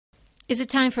Is it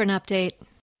time for an update?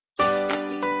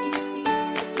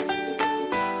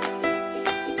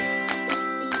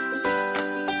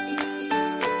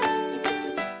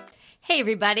 Hey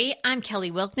everybody, I'm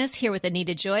Kelly Wilkniss here with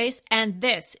Anita Joyce, and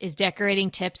this is Decorating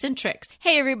Tips and Tricks.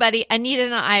 Hey everybody, Anita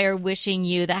and I are wishing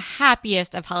you the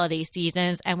happiest of holiday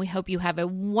seasons, and we hope you have a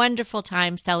wonderful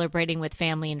time celebrating with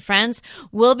family and friends.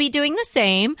 We'll be doing the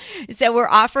same, so we're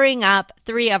offering up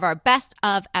 3 of our best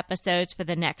of episodes for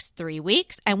the next 3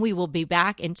 weeks, and we will be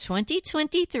back in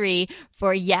 2023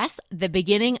 for, yes, the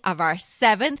beginning of our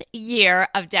 7th year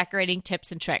of Decorating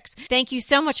Tips and Tricks. Thank you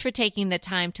so much for taking the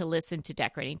time to listen to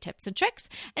Decorating Tips and Tricks.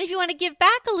 And if you want to give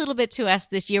back a little bit to us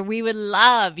this year, we would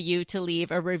love you to leave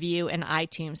a review in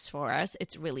iTunes for us.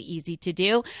 It's really easy to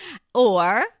do.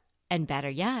 Or, and better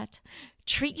yet,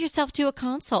 treat yourself to a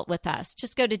consult with us.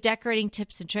 Just go to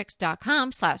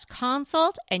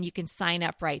decoratingtipsandtricks.com/consult and you can sign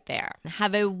up right there.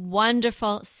 Have a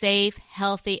wonderful, safe,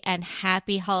 healthy, and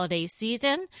happy holiday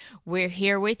season. We're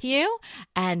here with you,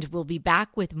 and we'll be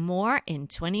back with more in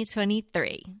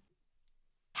 2023.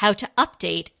 How to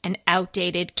update an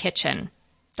outdated kitchen.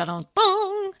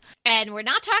 Dun-dun-dun. And we're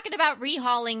not talking about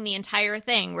rehauling the entire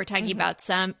thing. We're talking about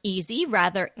some easy,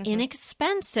 rather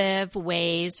inexpensive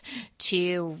ways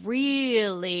to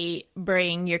really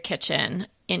bring your kitchen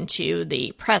into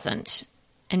the present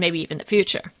and maybe even the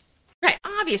future. Right.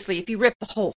 Obviously, if you rip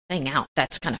the whole thing out,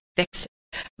 that's going to fix it.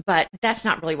 But that's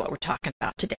not really what we're talking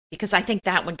about today, because I think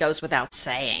that one goes without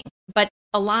saying. But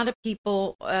a lot of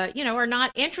people, are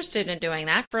not interested in doing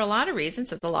that for a lot of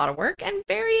reasons. It's a lot of work and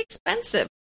very expensive.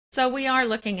 So we are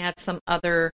looking at some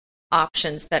other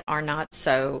options that are not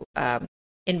so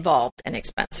involved and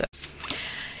expensive.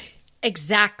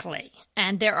 Exactly.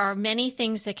 And there are many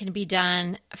things that can be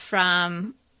done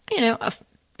from, a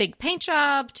big paint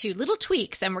job to little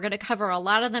tweaks. And we're going to cover a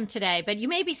lot of them today. But you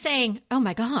may be saying, oh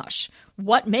my gosh,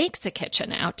 what makes a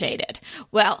kitchen outdated?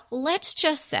 Well, let's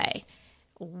just say,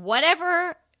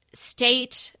 whatever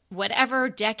state, whatever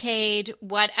decade,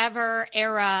 whatever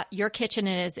era your kitchen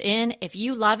is in, if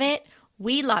you love it,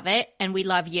 we love it, and we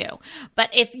love you. But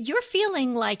if you're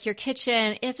feeling like your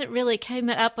kitchen isn't really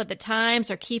coming up with the times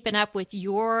or keeping up with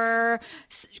your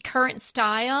current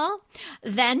style,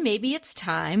 then maybe it's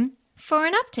time for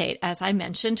an update, as I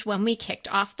mentioned when we kicked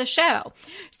off the show.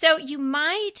 So you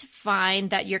might find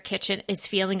that your kitchen is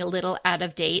feeling a little out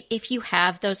of date if you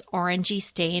have those orangey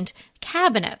stained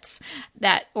cabinets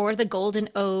or the golden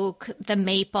oak, the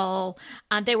maple.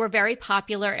 They were very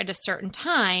popular at a certain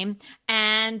time.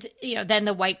 And, then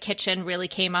the white kitchen really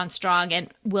came on strong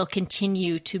and will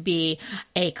continue to be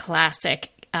a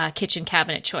classic kitchen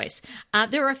cabinet choice.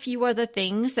 There are a few other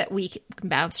things that we can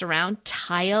bounce around.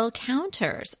 Tile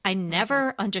counters. I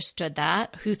never understood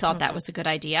that. Who thought that was a good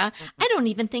idea? I don't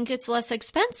even think it's less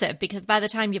expensive, because by the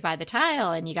time you buy the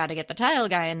tile, and you got to get the tile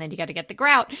guy, and then you got to get the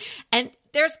grout, and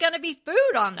there's going to be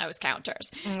food on those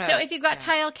counters. So if you've got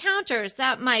tile counters,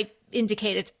 that might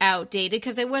indicate it's outdated,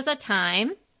 because there was a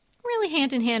time, really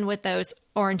hand in hand with those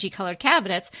orangey colored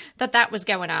cabinets, that was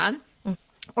going on.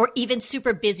 Or even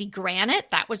super busy granite.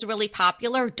 That was really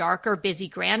popular. Darker busy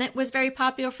granite was very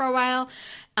popular for a while.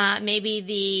 Maybe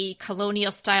the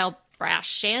colonial style brass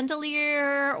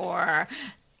chandelier or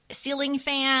ceiling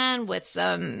fan with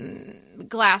some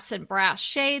glass and brass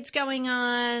shades going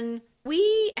on.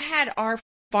 We had our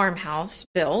farmhouse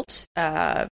built.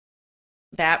 That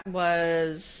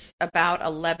was about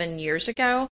 11 years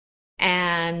ago.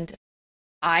 And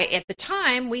at the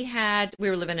time, we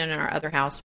were living in our other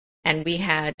house. And we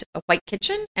had a white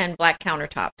kitchen and black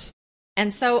countertops.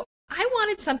 And so I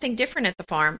wanted something different at the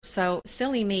farm. So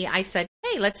silly me, I said,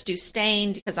 hey, let's do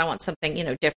stained, because I want something,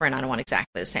 different. I don't want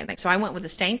exactly the same thing. So I went with the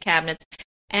stained cabinets,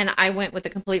 and I went with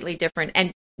a completely different,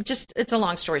 and just, it's a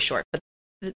long story short. But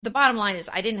the bottom line is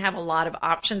I didn't have a lot of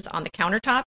options on the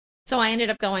countertop. So I ended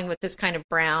up going with this kind of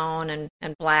brown and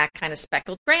black kind of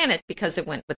speckled granite, because it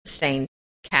went with the stained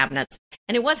cabinets.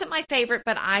 And it wasn't my favorite,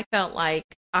 but I felt like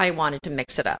I wanted to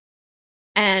mix it up.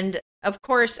 And of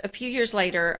course, a few years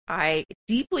later, I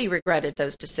deeply regretted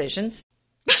those decisions.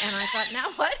 And I thought,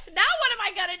 now what? Now what am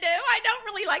I going to do? I don't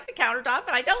really like the countertop,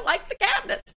 and I don't like the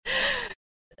cabinets.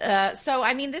 So,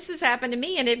 this has happened to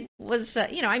me, and it was,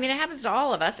 it happens to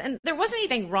all of us. And there wasn't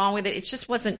anything wrong with it. It just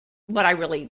wasn't what I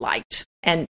really liked.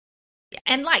 And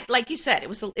like you said, it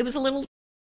was a little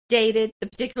dated.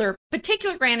 The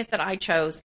particular granite that I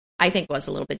chose, I think, was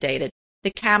a little bit dated.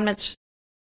 The cabinets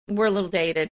were a little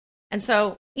dated. And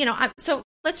so, so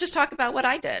let's just talk about what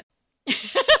I did.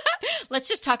 Let's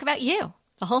just talk about you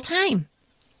the whole time.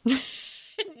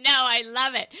 No, I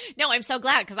love it. No, I'm so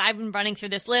glad because I've been running through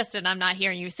this list and I'm not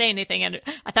hearing you say anything. And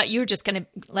I thought you were just going to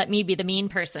let me be the mean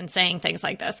person saying things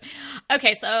like this.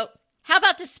 Okay, so how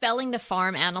about dispelling the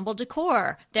farm animal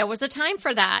decor? There was a time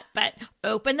for that, but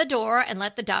open the door and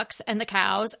let the ducks and the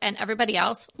cows and everybody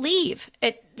else leave.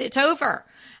 It's over.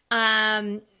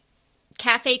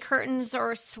 Cafe curtains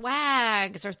or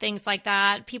swags or things like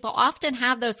that. People often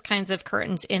have those kinds of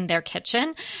curtains in their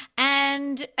kitchen.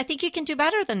 And I think you can do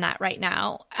better than that right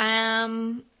now.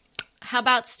 How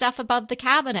about stuff above the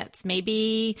cabinets?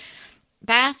 Maybe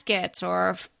baskets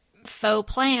or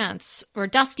faux plants or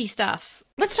dusty stuff.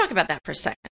 Let's talk about that for a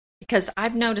second, because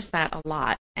I've noticed that a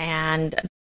lot. And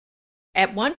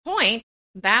at one point,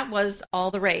 that was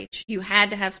all the rage. You had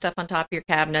to have stuff on top of your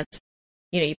cabinets.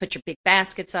 You put your big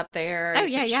baskets up there. Oh,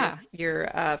 yeah.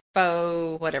 Your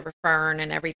faux, whatever, fern and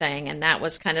everything. And that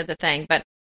was kind of the thing. But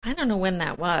I don't know when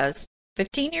that was.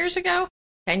 15 years ago?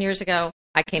 10 years ago?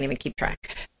 I can't even keep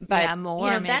track. But, yeah,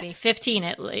 more, maybe 15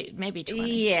 at least, maybe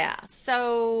 20. Yeah.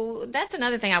 So that's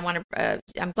another thing I want to,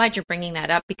 I'm glad you're bringing that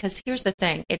up, because here's the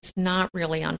thing. It's not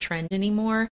really on trend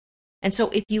anymore. And so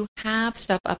if you have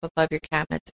stuff up above your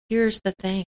cabinets, here's the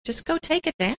thing. Just go take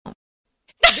it down.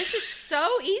 This is so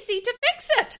easy to fix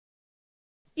it.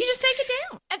 You just take it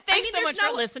down. And thanks so much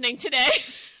for listening today.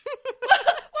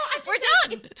 We're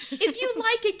done. If you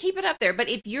like it, keep it up there. But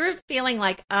if you're feeling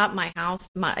like my house,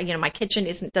 my kitchen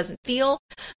doesn't feel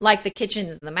like the kitchen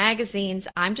is in the magazines,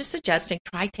 I'm just suggesting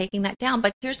try taking that down.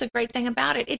 But here's the great thing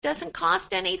about it. It doesn't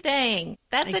cost anything.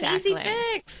 That's an easy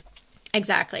fix.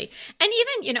 Exactly. And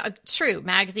even, true,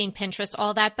 magazine, Pinterest,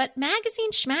 all that, but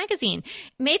magazine, schmagazine.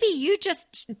 Maybe you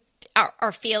just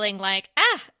are feeling like,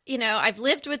 I've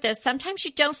lived with this. Sometimes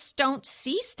you don't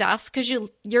see stuff because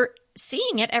you're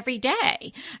seeing it every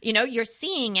day. You're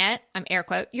seeing it, I'm air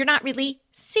quote, you're not really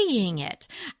seeing it.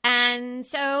 And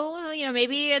so,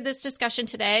 maybe this discussion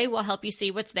today will help you see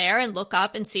what's there and look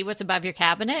up and see what's above your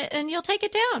cabinet, and you'll take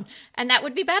it down. And that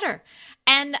would be better.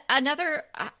 And another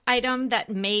item that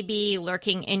may be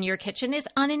lurking in your kitchen is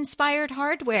uninspired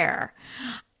hardware.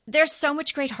 There's so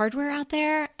much great hardware out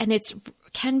there, and it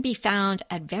can be found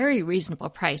at very reasonable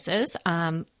prices.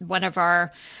 One of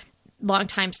our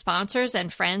longtime sponsors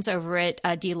and friends over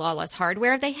at D. Lawless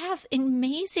Hardware, they have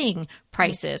amazing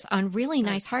prices on really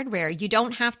nice hardware. You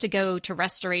don't have to go to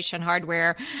Restoration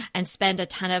Hardware and spend a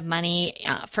ton of money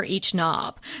for each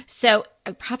knob. So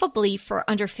probably for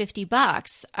under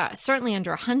 $50, certainly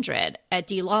under $100 at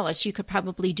D. Lawless, you could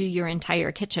probably do your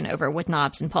entire kitchen over with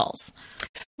knobs and pulls.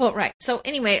 Well, right. So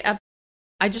anyway,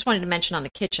 I just wanted to mention on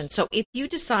the kitchen. So if you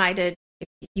decided, if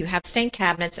you have stained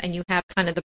cabinets and you have kind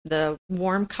of the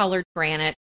warm colored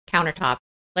granite countertop,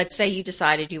 let's say you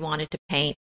decided you wanted to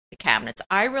paint the cabinets.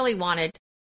 I really wanted,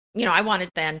 I wanted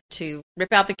then to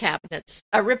rip out the countertop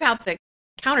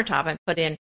and put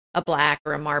in a black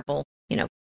or a marble,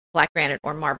 black granite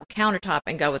or marble countertop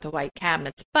and go with the white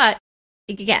cabinets. But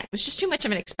again, it was just too much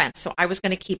of an expense. So I was going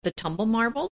to keep the tumble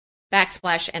marble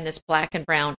backsplash and this black and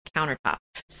brown countertop.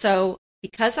 So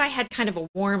because I had kind of a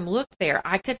warm look there,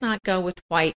 I could not go with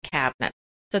white cabinet.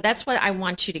 So that's what I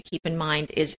want you to keep in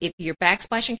mind is if your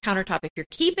backsplash and countertop, if you're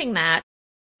keeping that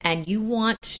and you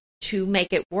want to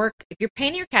make it work, if you're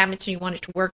painting your cabinets and you want it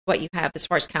to work what you have as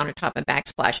far as countertop and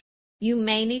backsplash, you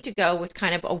may need to go with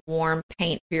kind of a warm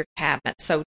paint for your cabinet.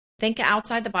 So think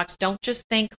outside the box. Don't just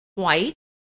think white.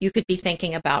 You could be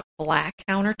thinking about black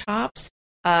countertops.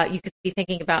 You could be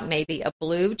thinking about maybe a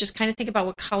blue. Just kind of think about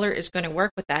what color is going to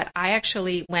work with that. I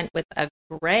actually went with a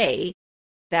gray.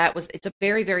 It's a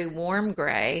very, very warm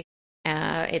gray.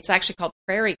 It's actually called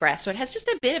prairie grass. So it has just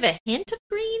a bit of a hint of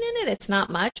green in it. It's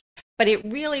not much, but it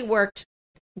really worked.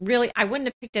 Really, I wouldn't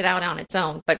have picked it out on its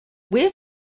own, but with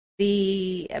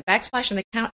the backsplash and the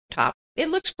countertop, it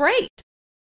looks great.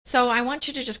 So I want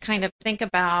you to just kind of think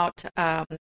about,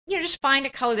 just find a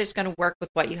color that's going to work with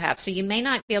what you have. So you may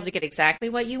not be able to get exactly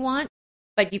what you want,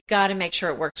 but you've got to make sure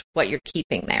it works with what you're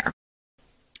keeping there.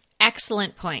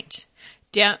 Excellent point.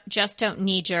 Don't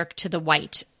knee jerk to the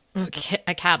white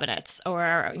cabinets,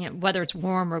 or whether it's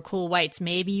warm or cool whites.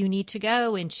 Maybe you need to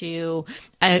go into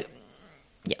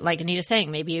like Anita's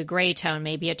saying, maybe a gray tone,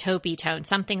 maybe a taupey tone,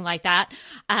 something like that.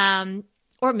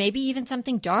 Or maybe even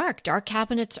something dark. Dark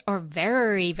cabinets are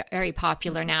very, very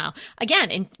popular now. Again,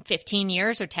 in 15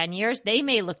 years or 10 years, they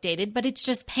may look dated, but it's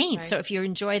just paint. Right. So if you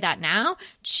enjoy that now,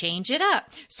 change it up.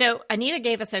 So Anita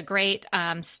gave us a great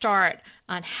start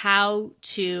on how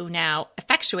to now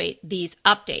effectuate these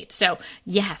updates. So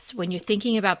yes, when you're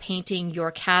thinking about painting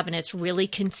your cabinets, really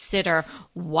consider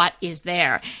what is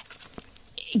there.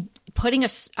 Putting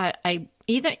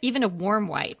even a warm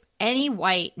white, any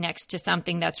white next to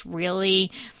something that's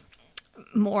really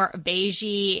more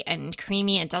beigey and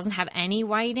creamy and doesn't have any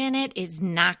white in it is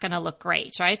not going to look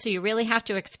great, right? So you really have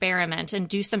to experiment and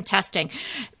do some testing.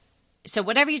 So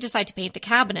whatever you decide to paint the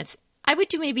cabinets, I would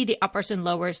do maybe the uppers and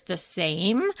lowers the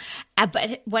same.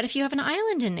 But what if you have an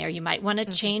island in there? You might want to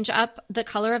change up the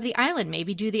color of the island.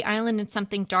 Maybe do the island in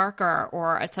something darker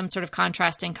or some sort of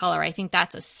contrasting color. I think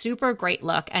that's a super great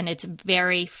look, and it's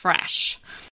very fresh.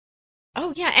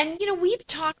 Oh, yeah. And, we've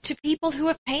talked to people who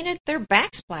have painted their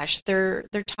backsplash, their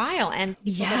tile, and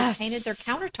people that have painted their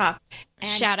countertop.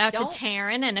 Shout out to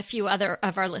Taryn and a few other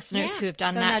of our listeners who have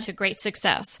done that to great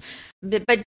success.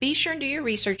 But be sure and do your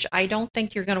research. I don't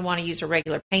think you're going to want to use a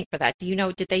regular paint for that. Do you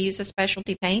know, did they use a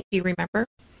specialty paint? Do you remember?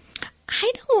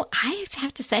 I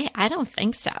have to say, I don't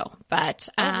think so. But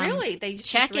really? They just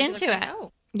check into it.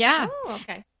 Oh. Yeah. Oh,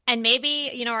 okay. And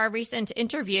maybe, our recent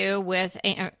interview with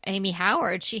Amy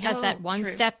Howard, she has that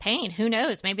one-step paint. Who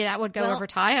knows? Maybe that would go over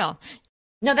tile.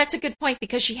 No, that's a good point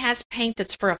because she has paint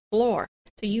that's for a floor.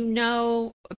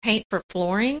 So, paint for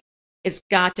flooring has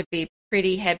got to be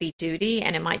pretty heavy duty,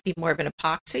 and it might be more of an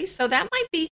epoxy. So that might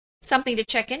be something to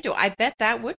check into. I bet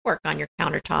that would work on your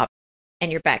countertop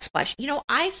and your backsplash.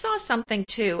 I saw something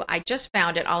too. I just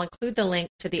found it. I'll include the link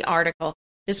to the article.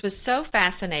 This was so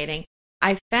fascinating.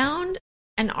 I found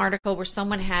an article where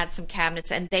someone had some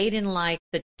cabinets and they didn't like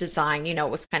the design. It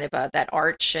was kind of that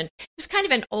arch, and it was kind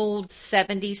of an old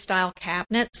 70s style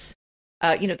cabinets.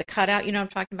 The cutout, I'm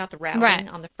talking about, the routing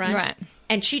on the front. Right.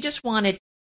 And she just wanted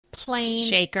plain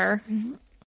shaker.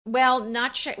 Well,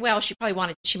 not she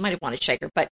might have wanted shaker,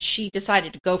 but she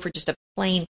decided to go for just a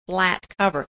plain flat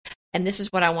cover. And this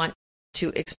is what I want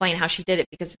to explain how she did it,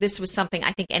 because this was something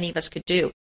I think any of us could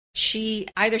do.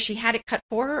 Either she had it cut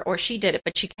for her or she did it,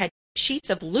 but she had sheets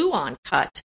of Luan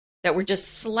cut that were just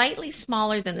slightly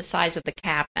smaller than the size of the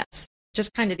cabinets,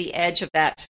 just kind of the edge of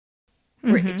that.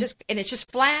 And it's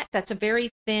just flat. That's a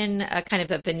very thin kind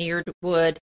of a veneered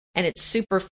wood, and it's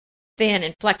super thin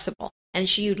and flexible. And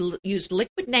she used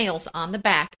liquid nails on the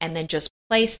back and then just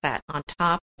placed that on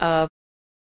top of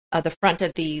the front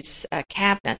of these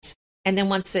cabinets. And then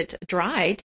once it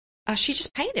dried, she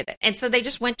just painted it. And so they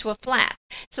just went to a flat.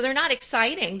 So they're not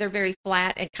exciting. They're very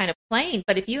flat and kind of plain.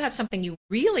 But if you have something you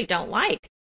really don't like,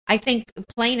 I think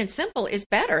plain and simple is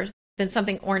better than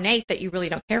something ornate that you really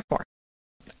don't care for.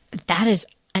 That is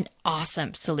an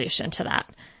awesome solution to that.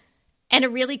 And a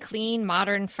really clean,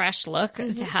 modern, fresh look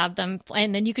to have them.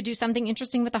 And then you could do something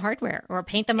interesting with the hardware or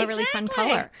paint them a really fun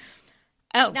color.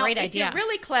 Oh, now, great idea! If you're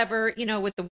really clever,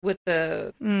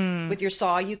 with your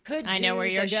saw, you could. I know where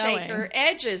you're going. Shaker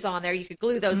edges on there. You could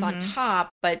glue those on top,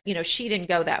 but she didn't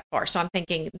go that far. So I'm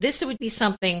thinking this would be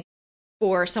something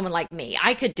for someone like me.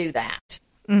 I could do that.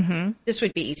 This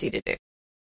would be easy to do.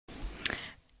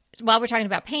 While we're talking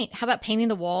about paint, how about painting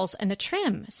the walls and the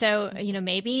trim? So,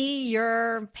 maybe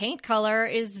your paint color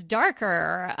is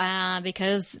darker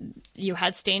because you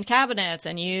had stained cabinets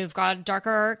and you've got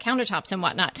darker countertops and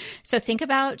whatnot. So think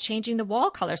about changing the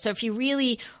wall color. So if you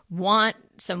really want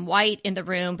some white in the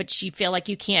room, but you feel like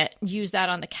you can't use that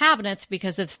on the cabinets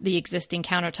because of the existing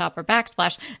countertop or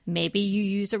backsplash, maybe you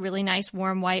use a really nice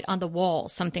warm white on the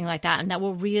walls, something like that, and that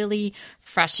will really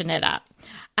freshen it up.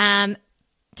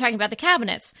 Talking about the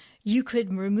cabinets, you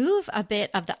could remove a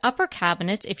bit of the upper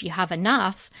cabinets if you have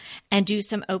enough and do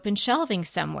some open shelving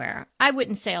somewhere. I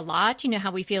wouldn't say a lot. You know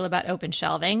how we feel about open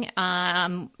shelving.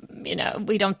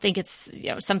 We don't think it's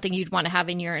something you'd want to have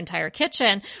in your entire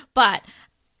kitchen, but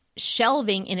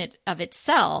shelving in it of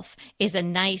itself is a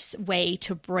nice way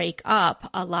to break up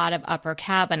a lot of upper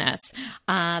cabinets.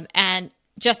 And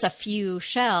just a few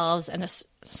shelves and a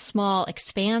small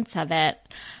expanse of it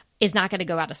is not going to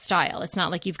go out of style. It's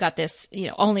not like you've got this,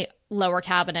 only lower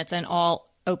cabinets and all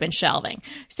open shelving.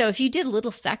 So if you did a little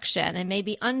section and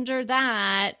maybe under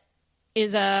that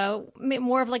is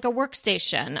more of like a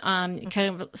workstation,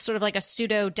 kind of sort of like a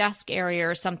pseudo desk area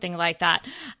or something like that.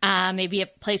 Maybe a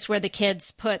place where the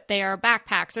kids put their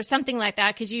backpacks or something like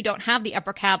that, because you don't have the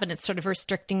upper cabinets sort of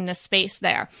restricting the space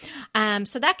there.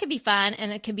 So that could be fun,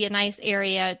 and it could be a nice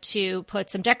area to put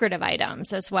some decorative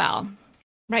items as well.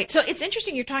 Right. So it's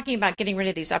interesting you're talking about getting rid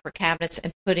of these upper cabinets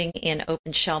and putting in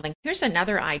open shelving. Here's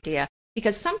another idea,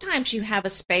 because sometimes you have a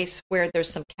space where there's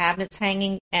some cabinets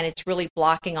hanging and it's really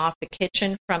blocking off the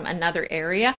kitchen from another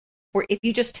area, or if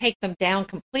you just take them down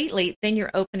completely, then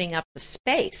you're opening up the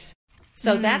space.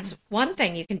 So that's one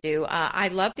thing you can do. I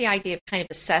love the idea of kind of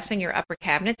assessing your upper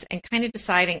cabinets and kind of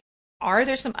deciding, are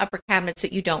there some upper cabinets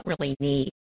that you don't really need,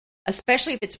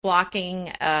 especially if it's blocking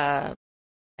an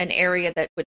area that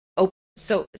would open.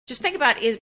 So just think about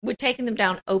it, would taking them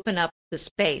down open up the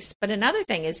space. But another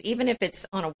thing is, even if it's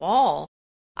on a wall,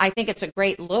 I think it's a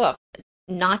great look.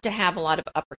 not to have a lot of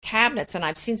upper cabinets. And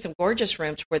I've seen some gorgeous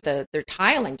rooms where their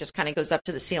tiling just kind of goes up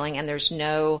to the ceiling and there's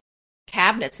no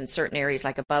cabinets in certain areas,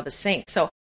 like above a sink. So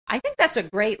I think that's a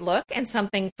great look and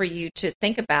something for you to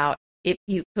think about if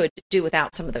you could do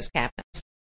without some of those cabinets.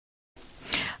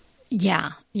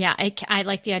 Yeah. I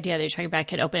like the idea that you're talking about. I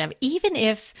could open up, even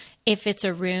if it's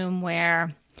a room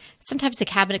where sometimes the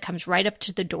cabinet comes right up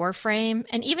to the door frame.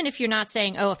 And even if you're not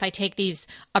saying, oh, if I take these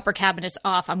upper cabinets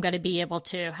off, I'm going to be able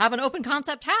to have an open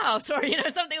concept house or,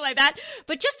 something like that.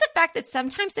 But just the fact that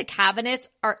sometimes the cabinets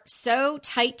are so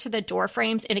tight to the door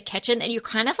frames in a kitchen that you're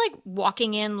kind of like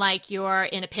walking in like you're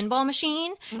in a pinball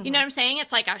machine. Mm-hmm. You know what I'm saying?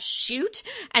 It's like a chute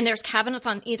and there's cabinets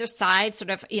on either side sort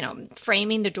of,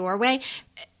 framing the doorway.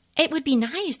 It would be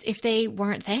nice if they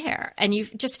weren't there and you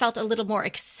just felt a little more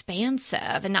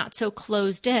expansive and not so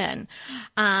closed in.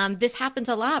 This happens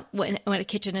a lot when a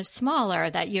kitchen is smaller,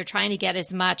 that you're trying to get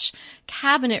as much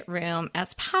cabinet room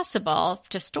as possible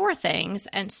to store things.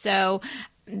 And so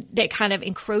they're kind of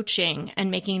encroaching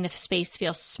and making the space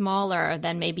feel smaller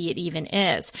than maybe it even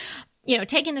is.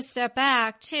 Taking a step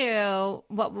back too,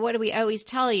 what do we always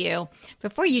tell you?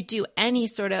 Before you do any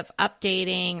sort of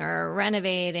updating or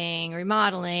renovating,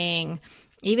 remodeling,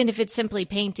 even if it's simply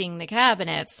painting the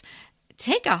cabinets,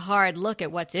 take a hard look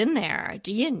at what's in there.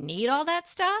 Do you need all that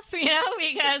stuff?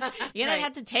 Because you're going to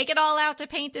have to take it all out to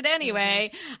paint it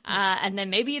anyway. And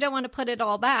then maybe you don't want to put it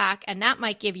all back. And that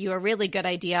might give you a really good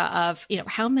idea of,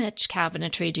 how much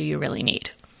cabinetry do you really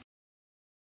need?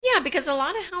 Yeah, because a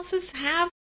lot of houses have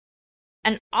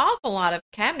an awful lot of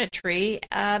cabinetry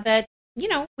that,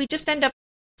 we just end up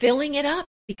filling it up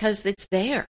because it's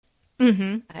there.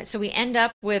 Mm-hmm. So we end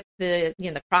up with the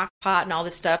crock pot and all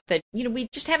this stuff that, we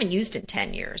just haven't used in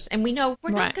 10 years. And we know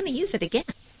we're not going to use it again.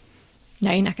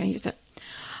 No, you're not going to use it.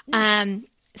 No.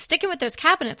 Sticking with those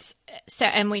cabinets,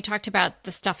 and we talked about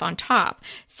the stuff on top.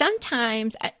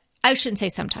 Sometimes, I shouldn't say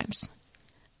sometimes,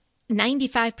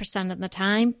 95% of the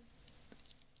time,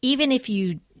 even if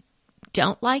you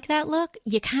don't like that look,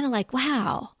 you're kind of like,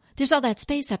 wow, there's all that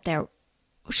space up there.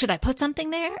 Should I put something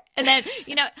there? And then,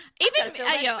 even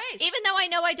though I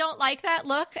know I don't like that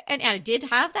look, and I did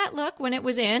have that look when it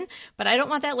was in, but I don't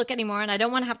want that look anymore, and I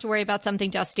don't want to have to worry about something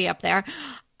dusty up there.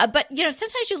 But,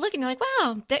 sometimes you look and you're like,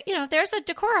 wow, there's a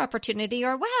decor opportunity,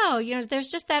 or wow, there's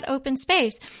just that open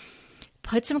space.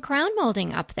 Put some crown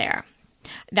molding up there.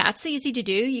 That's easy to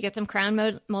do. You get some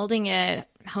crown molding at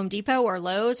Home Depot or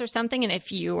Lowe's or something, and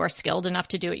if you are skilled enough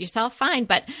to do it yourself, fine.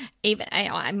 But even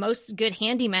most good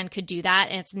handymen could do that,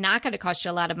 and it's not going to cost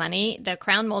you a lot of money. The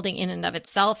crown molding in and of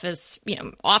itself is,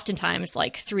 oftentimes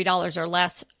like $3 or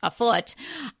less a foot,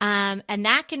 and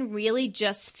that can really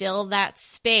just fill that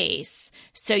space,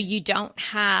 so you don't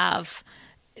have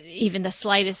even the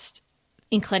slightest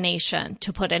inclination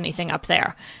to put anything up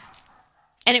there.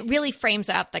 And it really frames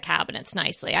out the cabinets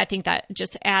nicely. I think that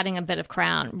just adding a bit of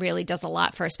crown really does a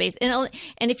lot for a space. And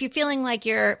if you're feeling like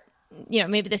you're,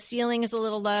 maybe the ceiling is a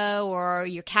little low or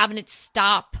your cabinets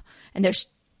stop and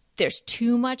there's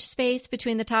too much space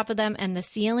between the top of them and the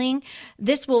ceiling,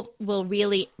 this will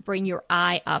really bring your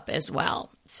eye up as well.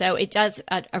 So it does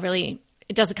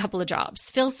it does a couple of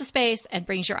jobs. Fills the space and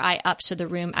brings your eye up so the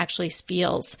room actually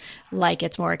feels like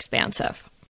it's more expansive.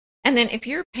 And then if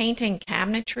you're painting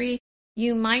cabinetry,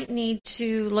 you might need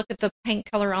to look at the paint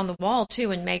color on the wall,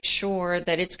 too, and make sure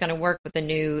that it's going to work with the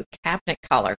new cabinet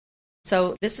color.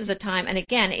 So this is a time, and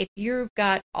again, if you've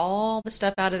got all the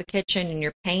stuff out of the kitchen and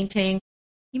you're painting,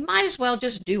 you might as well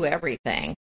just do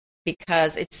everything,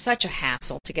 because it's such a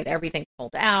hassle to get everything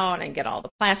pulled out and get all the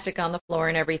plastic on the floor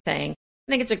and everything.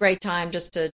 I think it's a great time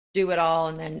just to do it all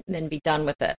and then be done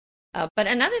with it. But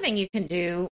another thing you can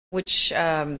do, which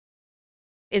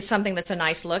is something that's a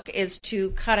nice look, is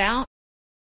to cut out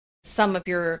some of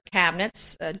your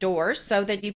cabinets, doors, so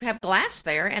that you have glass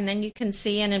there, and then you can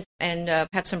see and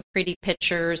have some pretty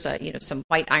pictures, some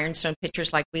white ironstone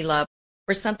pictures like we love,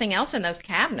 or something else in those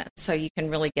cabinets, so you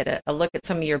can really get a look at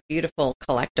some of your beautiful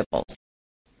collectibles.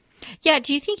 Yeah,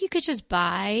 do you think you could just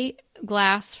buy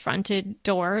glass-fronted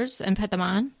doors and put them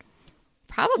on?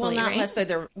 Probably, well, not right?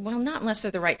 Not unless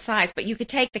they're the right size, but you could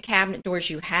take the cabinet doors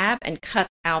you have and cut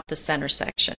out the center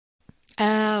section.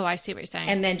 Oh, I see what you're saying.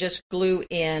 And then just glue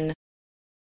in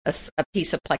a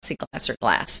piece of plexiglass or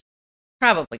glass.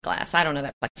 Probably glass. I don't know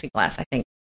that plexiglass, I think,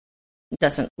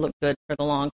 doesn't look good for the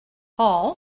long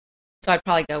haul. So I'd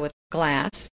probably go with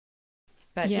glass.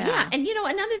 But yeah. And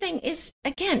another thing is,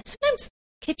 again, sometimes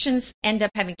kitchens end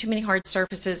up having too many hard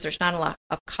surfaces. There's not a lot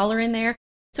of color in there.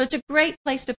 So it's a great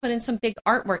place to put in some big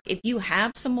artwork. If you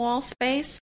have some wall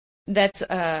space, that's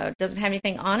doesn't have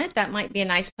anything on it, that might be a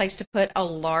nice place to put a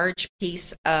large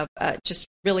piece of just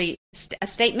really a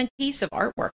statement piece of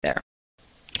artwork there.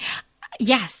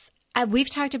 Yes, we've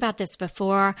talked about this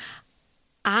before.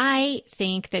 I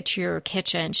think that your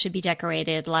kitchen should be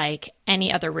decorated like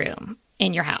any other room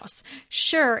in your house.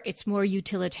 Sure, it's more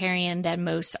utilitarian than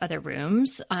most other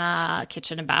rooms,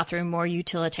 kitchen and bathroom, more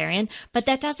utilitarian, but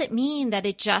that doesn't mean that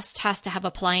it just has to have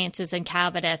appliances and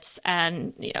cabinets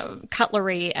and,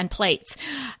 cutlery and plates.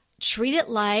 Treat it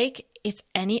like it's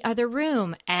any other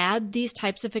room. Add these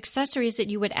types of accessories that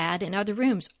you would add in other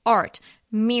rooms: art,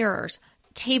 mirrors,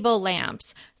 table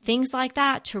lamps, things like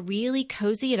that, to really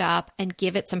cozy it up and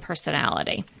give it some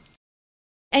personality.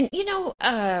 And,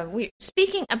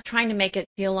 speaking of trying to make it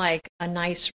feel like a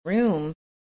nice room,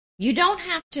 you don't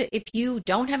have to, if you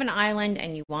don't have an island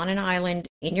and you want an island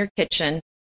in your kitchen,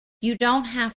 you don't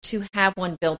have to have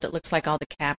one built that looks like all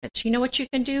the cabinets. You know what you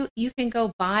can do? You can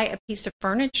go buy a piece of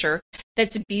furniture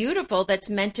that's beautiful, that's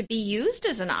meant to be used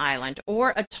as an island,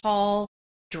 or a tall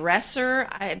dresser,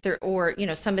 or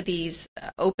some of these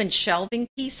open shelving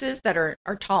pieces that are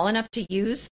tall enough to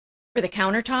use for the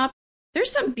countertop.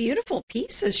 There's some beautiful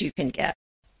pieces you can get.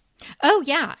 Oh,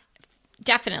 yeah,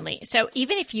 definitely. So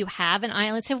even if you have an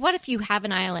island, so what if you have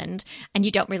an island and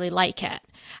you don't really like it?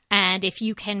 And if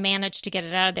you can manage to get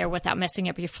it out of there without messing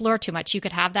up your floor too much, you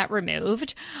could have that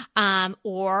removed.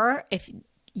 Or if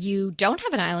you don't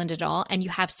have an island at all and you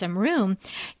have some room,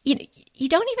 you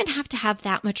don't even have to have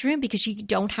that much room, because you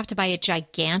don't have to buy a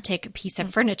gigantic piece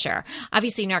of furniture.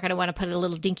 Obviously, you're not going to want to put a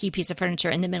little dinky piece of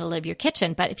furniture in the middle of your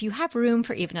kitchen, but if you have room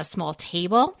for even a small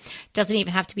table, doesn't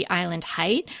even have to be island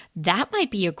height, that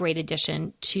might be a great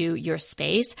addition to your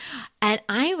space. And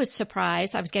I was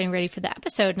surprised. I was getting ready for the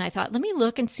episode and I thought, let me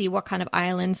look and see what kind of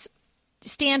islands,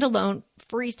 standalone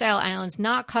freestyle islands,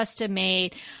 not custom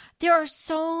made. There are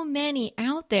so many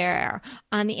out there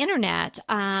on the internet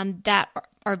that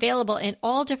are available in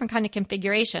all different kind of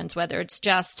configurations, whether it's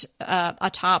just a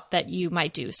top that you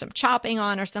might do some chopping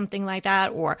on or something like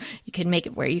that, or you can make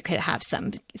it where you could have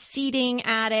some seating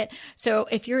at it. So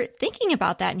if you're thinking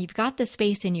about that and you've got the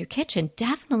space in your kitchen,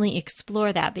 definitely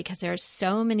explore that, because there are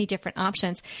so many different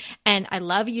options. And I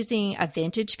love using a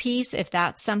vintage piece if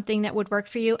that's something that would work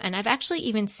for you. And I've actually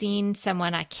even seen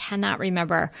someone, I cannot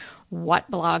remember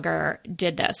what blogger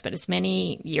did this, but it's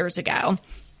many years ago.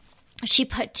 She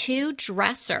put 2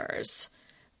 dressers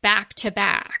back to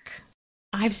back.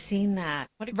 I've seen that.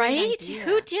 What a great right? idea.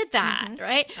 Who did that,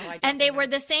 right? Oh, and they were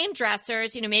the same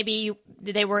dressers. Maybe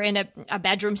they were in a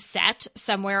bedroom set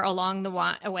somewhere along the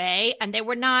way, and they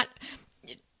were not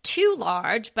too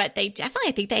large, but they definitely,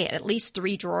 I think they had at least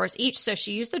 3 drawers each. So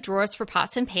she used the drawers for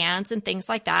pots and pans and things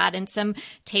like that, and some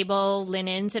table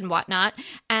linens and whatnot,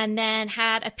 and then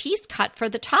had a piece cut for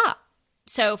the top.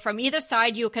 So from either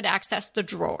side, you could access the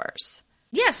drawers.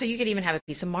 Yeah, so you could even have a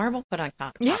piece of marble put on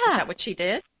top. Yeah. Is that what she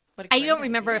did? I don't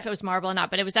remember if it was marble or not,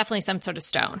 but it was definitely some sort of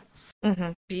stone.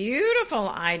 Mm-hmm. Beautiful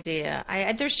idea.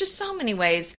 There's just so many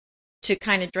ways to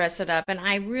kind of dress it up. And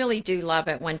I really do love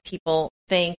it when people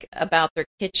think about their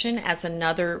kitchen as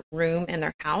another room in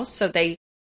their house. So they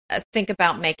think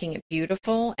about making it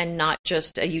beautiful and not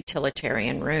just a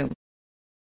utilitarian room.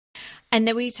 And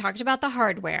then we talked about the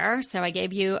hardware. So I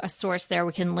gave you a source there.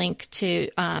 We can link to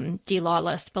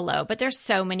D-Lawless below. But there's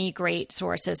so many great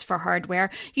sources for hardware.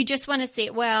 You just want to see,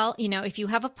 well, if you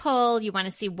have a pull, you want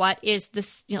to see what is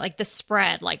this, like the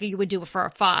spread, like you would do for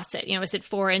a faucet. Is it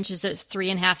 4 inches? Is it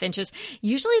 3.5 inches?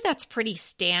 Usually that's pretty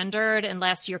standard,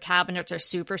 unless your cabinets are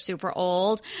super, super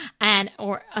old,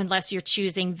 or unless you're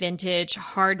choosing vintage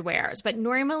hardwares. But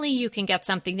normally you can get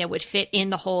something that would fit in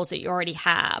the holes that you already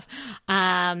have.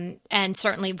 And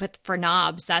certainly for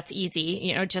knobs, that's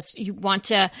easy. You want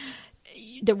to,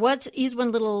 is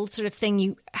one little sort of thing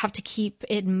you have to keep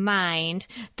in mind.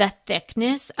 The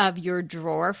thickness of your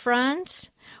drawer front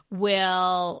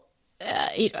will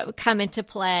come into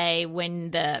play when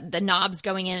the knob's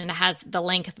going in and it has the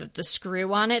length of the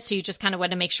screw on it. So you just kind of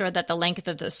want to make sure that the length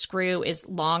of the screw is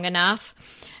long enough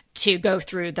to go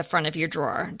through the front of your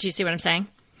drawer. Do you see what I'm saying?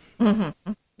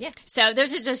 Mm-hmm. Yeah. So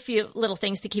those are just a few little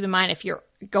things to keep in mind if you're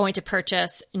going to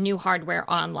purchase new hardware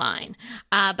online.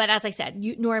 But as I said,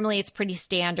 normally it's pretty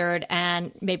standard,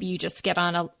 and maybe you just get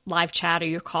on a live chat or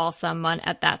you call someone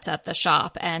that's at the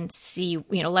shop and see,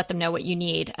 let them know what you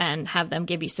need and have them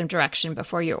give you some direction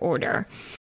before you order.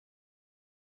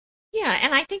 Yeah,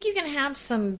 and I think you can have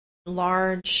some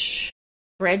large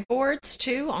breadboards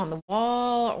too on the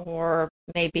wall, or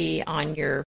maybe on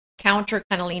your counter,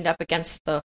 kind of leaned up against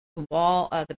the wall,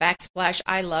 the backsplash.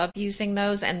 I love using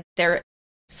those, and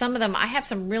some of them, I have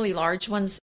some really large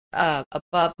ones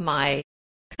above my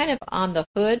kind of on the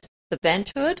hood, the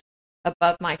vent hood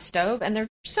above my stove, and they're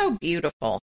so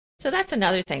beautiful. So that's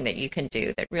another thing that you can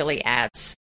do that really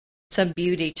adds some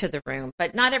beauty to the room.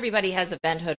 But not everybody has a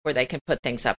vent hood where they can put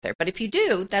things up there. But if you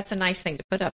do, that's a nice thing to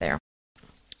put up there.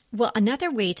 Well, another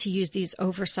way to use these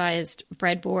oversized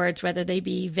breadboards, whether they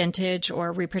be vintage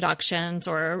or reproductions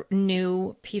or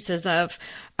new pieces of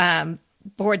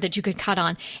board that you could cut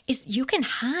on, is you can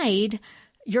hide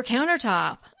your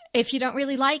countertop if you don't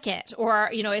really like it. Or,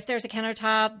 if there's a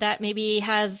countertop that maybe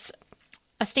has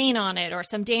a stain on it or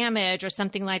some damage or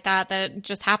something like that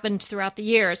just happened throughout the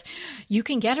years, you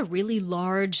can get a really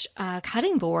large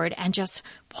cutting board and just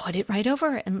put it right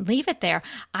over and leave it there.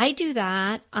 I do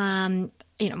that.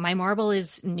 My marble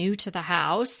is new to the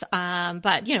house,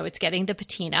 but, it's getting the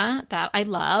patina that I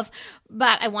love.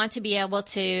 But I want to be able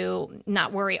to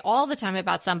not worry all the time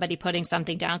about somebody putting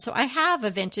something down. So I have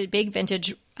a big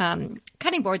vintage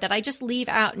cutting board that I just leave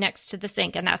out next to the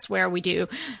sink. And that's where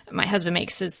my husband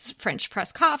makes his French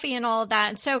press coffee and all of that.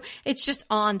 And so it's just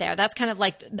on there. That's kind of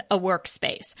like a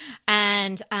workspace.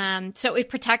 And so it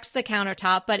protects the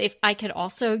countertop. But if I could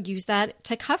also use that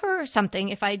to cover something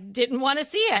if I didn't want to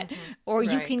see it. Mm-hmm. Or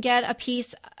you can get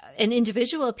an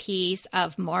individual piece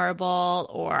of marble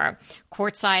or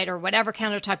quartzite or whatever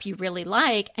countertop you really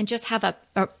like, and just have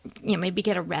maybe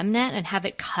get a remnant and have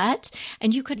it cut,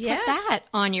 and you could put that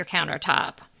on your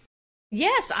countertop.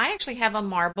 Yes, I actually have a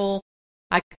marble.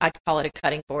 I call it a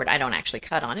cutting board. I don't actually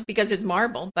cut on it because it's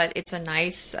marble, but it's a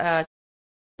nice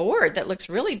board that looks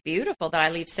really beautiful that I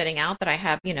leave sitting out, that I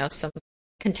have, some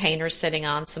containers sitting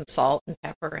on, some salt and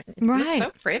pepper, and it looks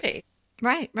so pretty.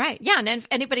 Right. Yeah. And if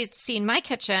anybody's seen my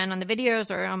kitchen on the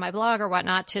videos or on my blog or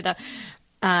whatnot, to the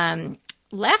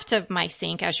left of my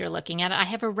sink, as you're looking at it, I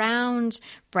have a round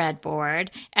breadboard,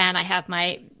 and I have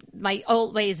my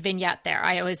Old Ways vignette there.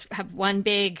 I always have one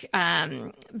big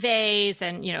vase,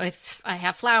 and, if I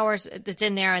have flowers, it's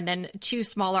in there, and then two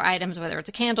smaller items, whether it's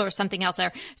a candle or something else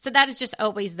there. So that is just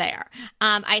always there.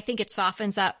 I think it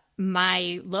softens up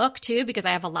my look too, because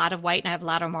I have a lot of white and I have a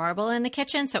lot of marble in the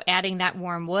kitchen. So adding that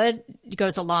warm wood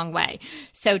goes a long way.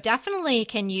 So definitely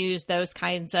can use those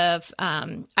kinds of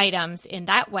items in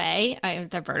that way,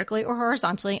 either vertically or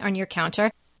horizontally on your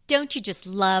counter. Don't you just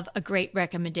love a great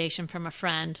recommendation from a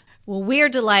friend? Well, we're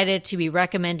delighted to be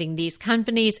recommending these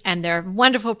companies and their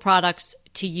wonderful products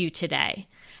to you today.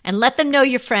 And let them know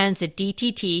your friends at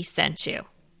DTT sent you.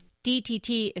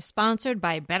 DTT is sponsored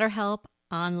by BetterHelp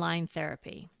Online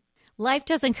Therapy. Life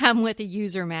doesn't come with a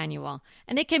user manual,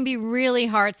 and it can be really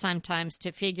hard sometimes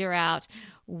to figure out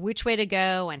which way to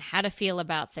go and how to feel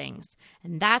about things.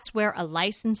 And that's where a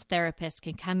licensed therapist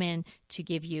can come in to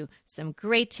give you some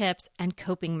great tips and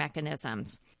coping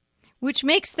mechanisms, which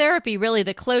makes therapy really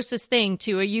the closest thing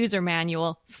to a user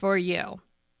manual for you.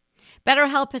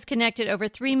 BetterHelp has connected over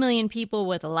 3 million people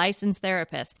with a licensed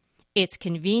therapist. It's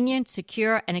convenient,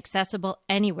 secure, and accessible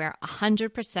anywhere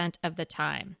 100% of the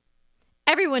time.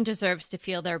 Everyone deserves to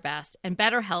feel their best, and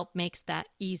BetterHelp makes that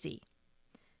easy.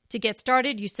 To get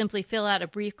started, you simply fill out a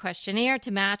brief questionnaire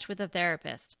to match with a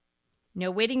therapist.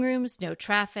 No waiting rooms, no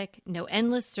traffic, no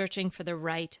endless searching for the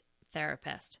right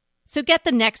therapist. So get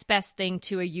the next best thing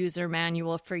to a user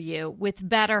manual for you with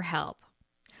BetterHelp.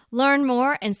 Learn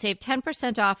more and save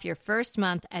 10% off your first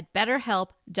month at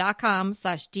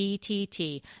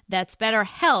betterhelp.com/DTT. That's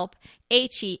BetterHelp,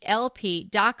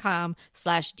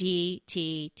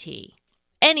 HELP.com/DTT.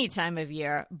 Any time of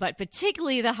year, but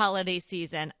particularly the holiday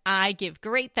season, I give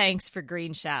great thanks for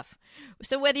Green Chef.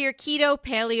 So whether you're keto,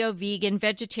 paleo, vegan,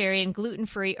 vegetarian,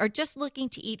 gluten-free, or just looking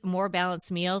to eat more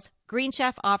balanced meals, Green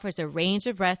Chef offers a range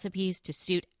of recipes to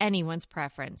suit anyone's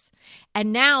preference.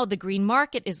 And now the Green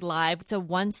Market is live. It's a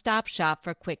one-stop shop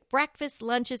for quick breakfast,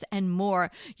 lunches, and more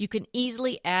you can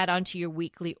easily add onto your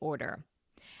weekly order.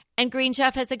 And Green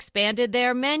Chef has expanded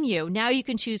their menu. Now you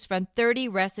can choose from 30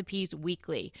 recipes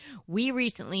weekly. We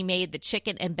recently made the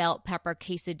chicken and bell pepper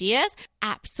quesadillas.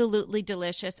 Absolutely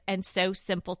delicious and so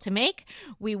simple to make.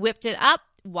 We whipped it up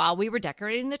while we were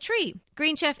decorating the tree.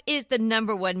 Green Chef is the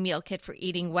 #1 meal kit for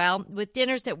eating well, with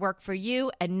dinners that work for you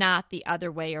and not the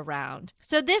other way around.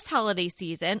 So this holiday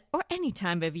season, or any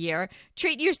time of year,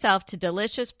 treat yourself to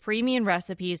delicious premium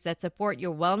recipes that support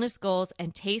your wellness goals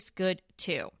and taste good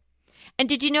too. And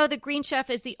did you know that Green Chef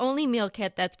is the only meal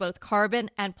kit that's both carbon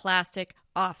and plastic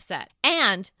offset?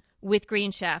 And with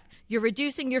Green Chef, you're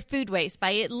reducing your food waste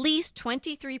by at least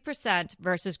 23%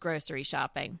 versus grocery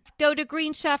shopping. Go to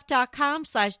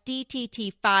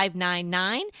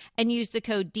greenchef.com/DTT599 and use the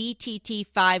code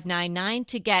DTT599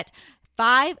 to get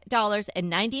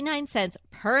 $5.99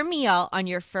 per meal on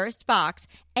your first box,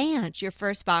 and your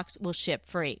first box will ship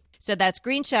free. So that's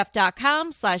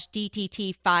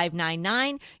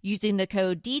greenchef.com/DTT599 using the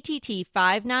code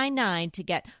DTT599 to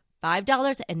get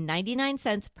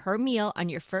 $5.99 per meal on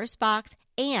your first box,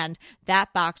 and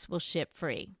that box will ship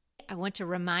free. I want to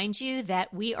remind you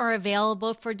that we are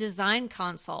available for design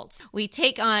consults. We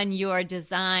take on your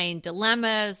design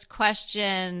dilemmas,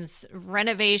 questions,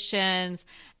 renovations,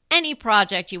 any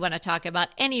project you want to talk about,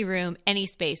 any room, any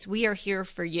space. We are here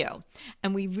for you.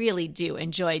 And we really do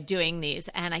enjoy doing these.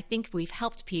 And I think we've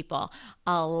helped people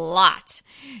a lot.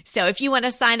 So if you want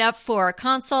to sign up for a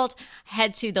consult,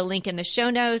 head to the link in the show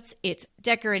notes. It's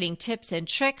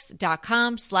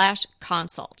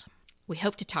decoratingtipsandtricks.com/consult. We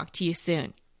hope to talk to you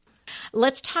soon.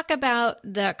 Let's talk about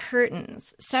the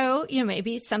curtains. So,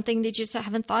 maybe it's something that you just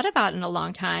haven't thought about in a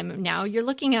long time. Now you're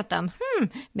looking at them.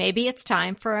 Maybe it's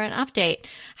time for an update.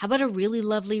 How about a really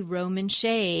lovely Roman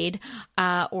shade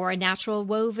or a natural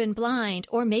woven blind?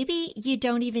 Or maybe you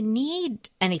don't even need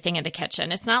anything in the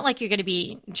kitchen. It's not like you're going to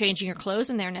be changing your clothes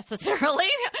in there necessarily.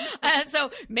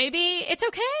 So maybe it's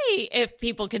okay if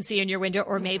people can see in your window,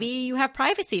 or maybe you have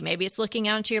privacy. Maybe it's looking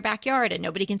out into your backyard and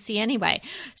nobody can see anyway.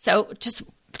 So just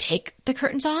take the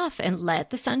curtains off and let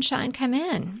the sunshine come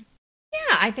in.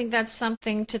 Yeah, I think that's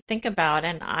something to think about.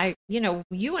 And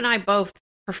you and I both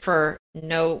prefer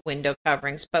no window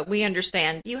coverings, but we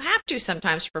understand you have to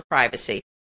sometimes for privacy.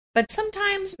 But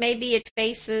sometimes maybe it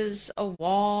faces a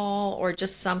wall or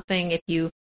just something.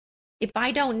 If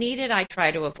I don't need it, I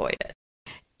try to avoid it.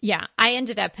 Yeah, I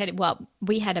ended up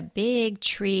we had a big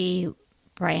tree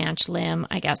branch limb,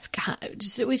 I guess.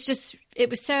 It was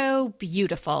so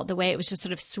beautiful the way it was just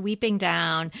sort of sweeping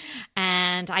down.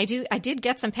 And I did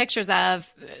get some pictures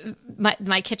of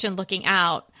my kitchen looking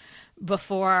out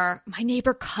before my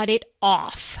neighbor cut it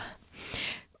off.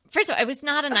 First of all, it was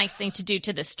not a nice thing to do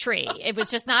to this tree. It was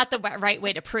just not the right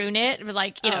way to prune it. It was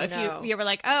like, you were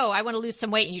like, oh, I want to lose some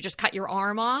weight, and you just cut your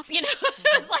arm off. It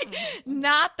was like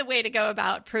not the way to go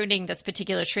about pruning this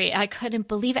particular tree. I couldn't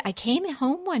believe it. I came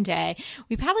home one day.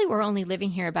 We probably were only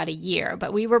living here about a year,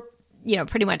 but we were,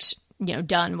 pretty much,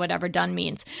 done, whatever done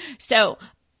means. So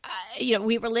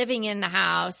we were living in the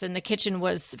house and the kitchen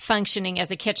was functioning as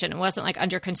a kitchen. It wasn't like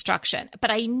under construction, but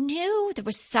I knew there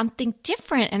was something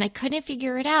different and I couldn't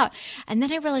figure it out. And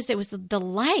then I realized it was the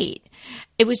light.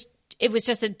 It was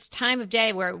just a time of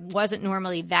day where it wasn't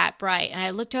normally that bright. And I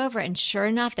looked over and sure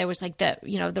enough, there was like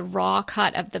the raw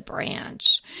cut of the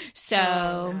branch.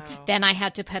 So then I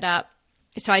had to put up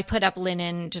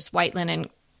linen, just white linen,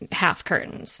 half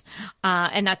curtains.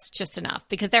 And that's just enough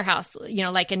because their house,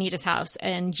 like Anita's house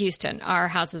in Houston, our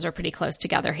houses are pretty close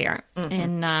together here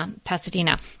in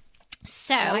Pasadena.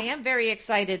 So I am very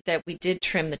excited that we did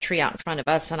trim the tree out in front of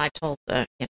us. And I told them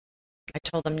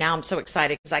now I'm so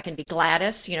excited because I can be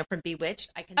Gladys, from Bewitched.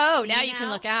 I can now you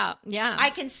can look out. Yeah. I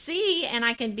can see and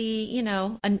I can be,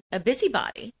 a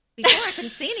busybody. Before I couldn't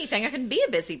see anything, I couldn't be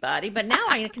a busybody, but now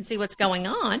I can see what's going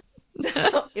on.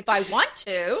 If I want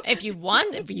to. If you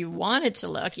wanted to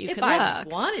look, you could look. If I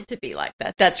wanted to be like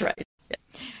that. That's right. Yeah.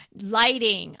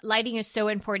 Lighting is so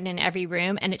important in every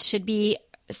room, and it should be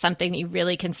something that you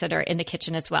really consider in the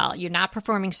kitchen as well. You're not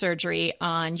performing surgery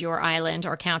on your island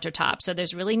or countertop, so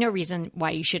there's really no reason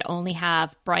why you should only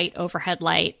have bright overhead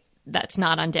light that's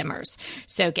not on dimmers.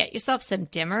 So get yourself some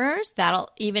dimmers.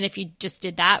 Even if you just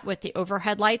did that with the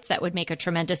overhead lights, that would make a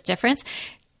tremendous difference.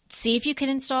 See if you can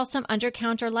install some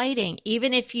under-counter lighting.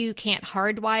 Even if you can't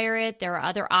hardwire it, there are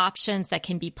other options that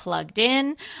can be plugged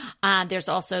in. There's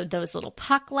also those little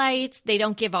puck lights. They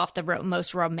don't give off the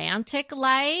most romantic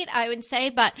light, I would say,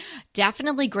 but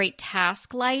definitely great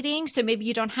task lighting. So maybe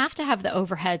you don't have to have the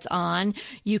overheads on.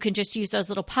 You can just use those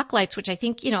little puck lights, which I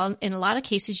think, in a lot of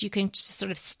cases, you can just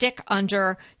sort of stick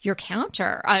under your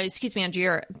under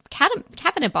your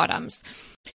cabinet bottoms.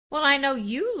 Well, I know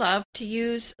you love to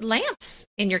use lamps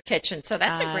in your kitchen, so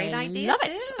that's a great idea. Love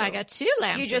too. it. I got 2 lamps in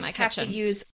my kitchen. You just have to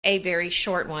use a very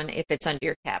short one if it's under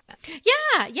your cabinet.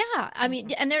 Yeah. I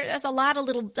mean, and there's a lot of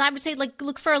little, I would say, like,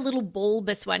 look for a little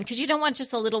bulbous one because you don't want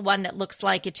just a little one that looks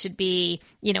like it should be,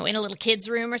 in a little kid's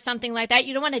room or something like that.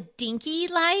 You don't want a dinky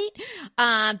light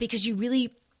because you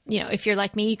really, if you're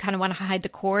like me, you kind of want to hide the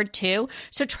cord too.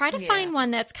 So try to find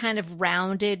one that's kind of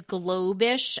rounded,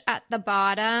 globish at the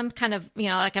bottom, kind of,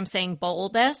 like I'm saying,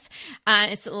 bulbous.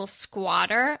 It's a little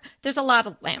squatter. There's a lot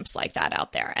of lamps like that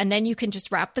out there. And then you can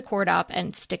just wrap the cord up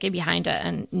and stick it behind it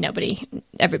and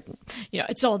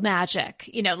it's all magic,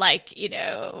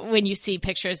 when you see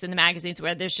pictures in the magazines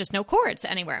where there's just no cords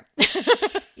anywhere.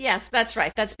 Yes, that's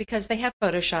right. That's because they have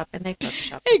Photoshop and they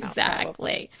Photoshop.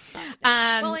 Exactly.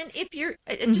 Well, and if you're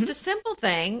just a simple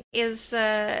thing is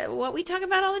what we talk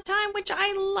about all the time, which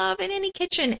I love in any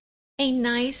kitchen. a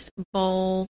nice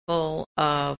bowl full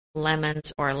of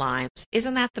lemons or limes.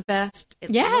 Isn't that the best? It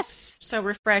Yes. looks so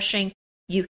refreshing.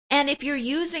 And if you're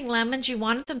using lemons, you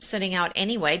want them sitting out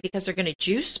anyway because they're going to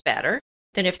juice better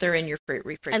than if they're in your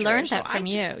refrigerator. I learned that from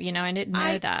you. I didn't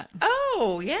know that.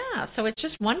 Oh, yeah. So it's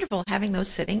just wonderful having those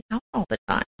sitting out all the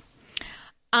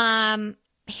time.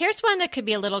 Here's one that could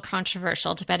be a little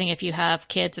controversial, depending if you have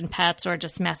kids and pets or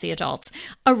just messy adults.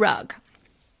 A rug.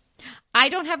 I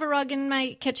don't have a rug in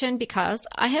my kitchen because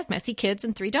I have messy kids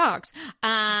and 3 dogs.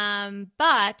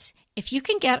 But if you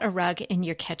can get a rug in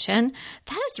your kitchen,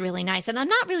 that is really nice. And I'm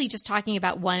not really just talking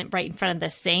about one right in front of the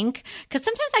sink, because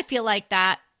sometimes I feel like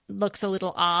that looks a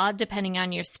little odd depending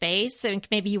on your space. So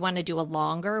maybe you want to do a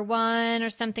longer one or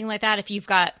something like that. If you've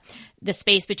got the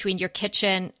space between your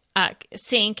kitchen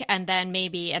sink and then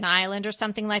maybe an island or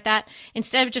something like that,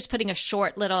 instead of just putting a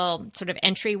short little sort of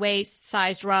entryway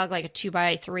sized rug, like a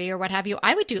 2x3 or what have you,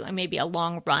 I would do maybe a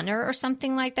long runner or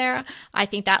something like there. I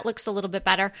think that looks a little bit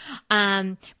better.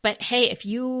 But hey, if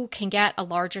you can get a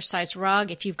larger size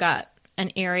rug, if you've got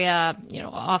an area,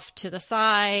 off to the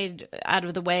side, out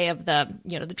of the way of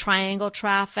the triangle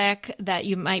traffic that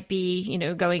you might be,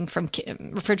 going from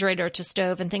refrigerator to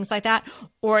stove and things like that.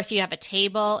 Or if you have a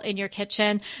table in your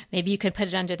kitchen, maybe you could put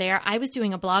it under there. I was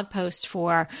doing a blog post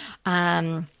for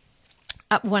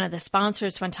one of the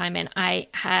sponsors one time, and I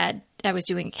was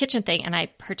doing a kitchen thing, and I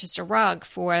purchased a rug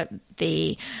for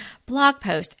the blog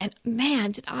post. And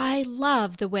man, did I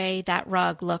love the way that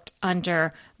rug looked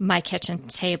under my kitchen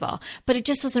table. But it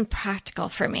just wasn't practical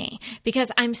for me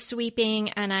because I'm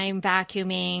sweeping and I'm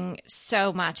vacuuming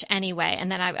so much anyway.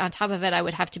 And then on top of it, I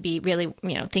would have to be really,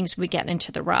 things would get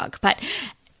into the rug. But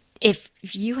if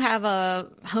you have a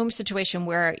home situation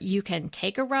where you can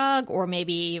take a rug, or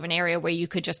maybe an area where you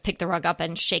could just pick the rug up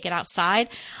and shake it outside,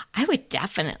 I would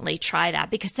definitely try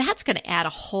that, because that's going to add a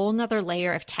whole nother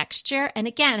layer of texture. And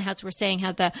again, as we're saying,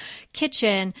 how the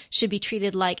kitchen should be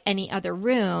treated like any other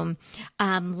room,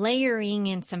 layering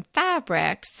in some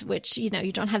fabrics, which, you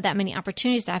don't have that many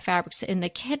opportunities to have fabrics in the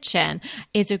kitchen,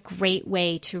 is a great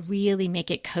way to really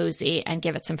make it cozy and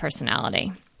give it some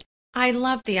personality. I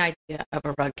love the idea of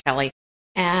a rug, Kelly.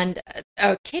 And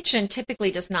a kitchen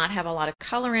typically does not have a lot of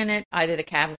color in it. Either the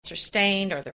cabinets are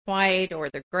stained, or they're white, or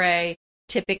they're gray,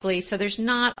 typically. So there's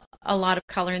not a lot of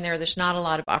color in there. There's not a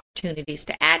lot of opportunities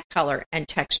to add color and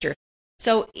texture.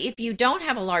 So if you don't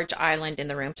have a large island in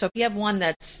the room, so if you have one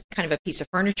that's kind of a piece of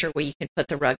furniture where you can put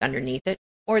the rug underneath it,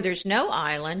 or there's no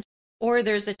island, or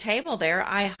there's a table there,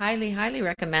 I highly, highly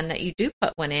recommend that you do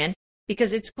put one in,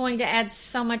 because it's going to add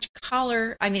so much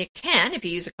color. I mean, it can, if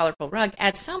you use a colorful rug,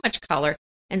 add so much color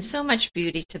and so much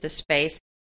beauty to the space.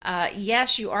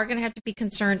 Yes, you are going to have to be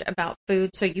concerned about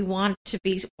food, so you want to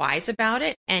be wise about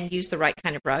it and use the right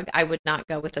kind of rug. I would not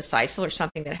go with a sisal or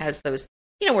something that has those,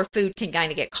 where food can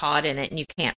kind of get caught in it and you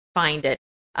can't find it.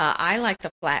 I like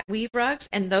the flat weave rugs,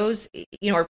 and those,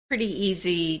 are pretty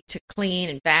easy to clean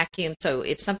and vacuum. So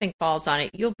if something falls on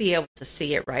it, you'll be able to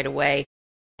see it right away.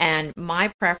 And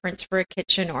my preference for a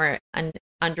kitchen or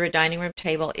under a dining room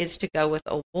table is to go with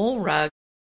a wool rug,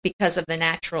 because of the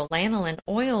natural lanolin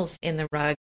oils in the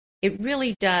rug. It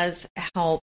really does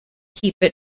help keep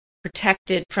it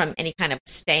protected from any kind of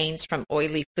stains from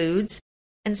oily foods.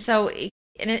 And so, and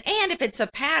if it's a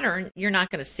pattern, you're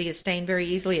not going to see a stain very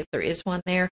easily if there is one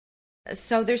there.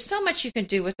 So there's so much you can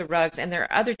do with the rugs, and there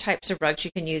are other types of rugs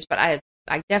you can use, but I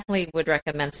definitely would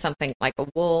recommend something like a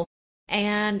wool.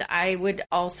 And I would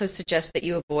also suggest that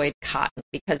you avoid cotton,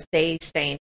 because they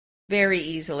stain very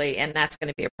easily, and that's going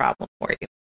to be a problem for you.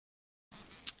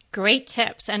 Great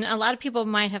tips. And a lot of people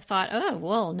might have thought, oh,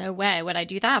 well, no way would I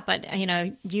do that. But,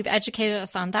 you've educated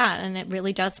us on that, and it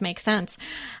really does make sense.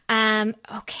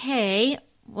 Okay.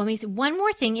 One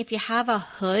more thing. If you have a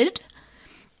hood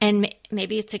and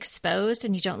maybe it's exposed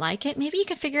and you don't like it, maybe you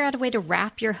could figure out a way to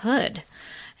wrap your hood.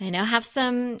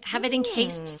 Have it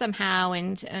encased somehow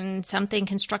and something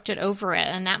constructed over it.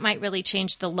 And that might really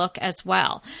change the look as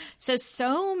well.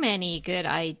 So many good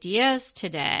ideas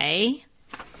today.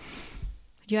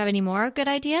 Do you have any more good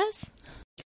ideas?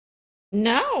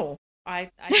 No. I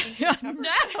think no,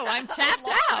 I'm tapped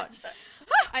out.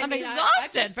 I'm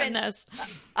exhausted from this.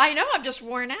 I know, I'm just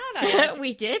worn out.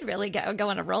 We did really go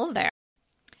on a roll there.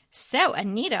 So,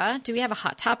 Anita, do we have a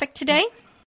hot topic today?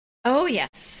 Oh,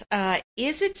 yes.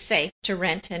 Is it safe to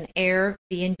rent an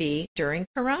Airbnb during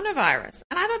coronavirus?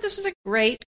 And I thought this was a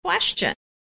great question.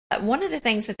 One of the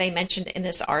things that they mentioned in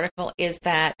this article is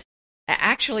that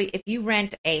actually, if you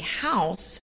rent a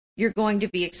house, you're going to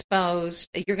be exposed,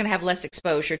 you're going to have less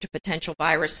exposure to potential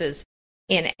viruses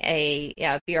in a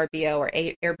VRBO or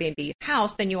Airbnb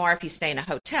house than you are if you stay in a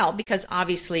hotel, because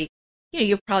obviously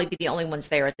you'll probably be the only ones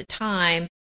there at the time.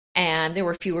 And there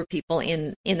were fewer people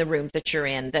in the room that you're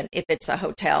in than if it's a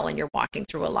hotel and you're walking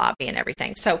through a lobby and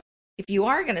everything. So if you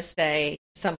are going to stay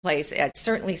someplace, it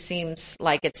certainly seems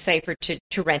like it's safer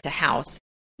to rent a house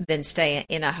than stay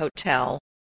in a hotel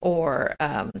or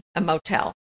a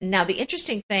motel. Now, the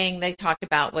interesting thing they talked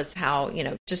about was how,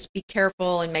 just be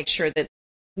careful and make sure that,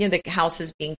 the house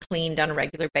is being cleaned on a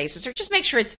regular basis, or just make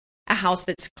sure it's a house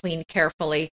that's cleaned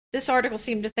carefully. This article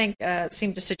seemed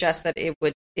to suggest that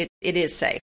it is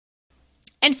safe.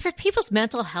 And for people's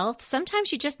mental health,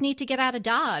 sometimes you just need to get out of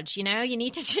Dodge. You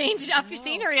need to change up your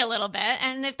scenery a little bit.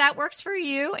 And if that works for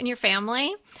you and your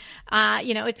family,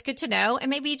 it's good to know.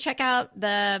 And maybe check out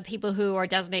the people who are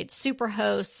designated super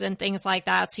hosts and things like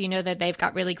that. So you know that they've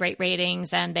got really great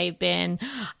ratings, and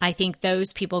I think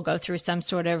those people go through some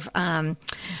sort of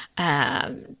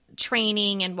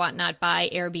training and whatnot by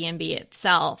Airbnb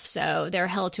itself. So they're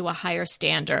held to a higher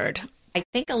standard. I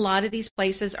think a lot of these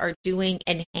places are doing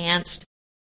enhanced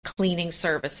cleaning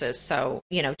services. So,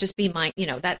 just be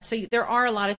mindful, that. So there are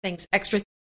a lot of things, extra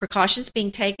precautions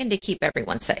being taken to keep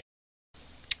everyone safe.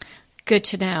 Good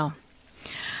to know.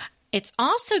 It's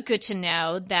also good to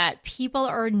know that people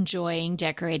are enjoying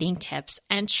decorating tips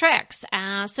and tricks.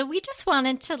 So we just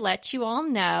wanted to let you all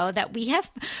know that we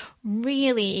have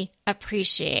really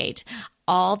appreciate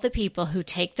all the people who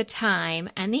take the time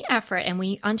and the effort, and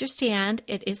we understand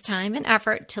it is time and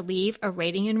effort to leave a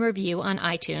rating and review on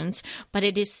iTunes, but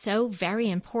it is so very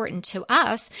important to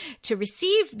us to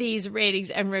receive these ratings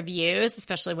and reviews,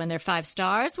 especially when they're 5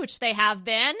 stars, which they have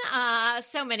been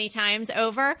so many times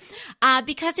over,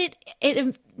 because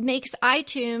it makes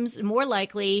iTunes more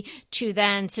likely to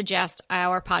then suggest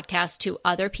our podcast to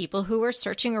other people who are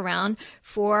searching around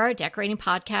for decorating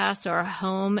podcasts or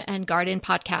home and garden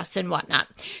podcasts and whatnot.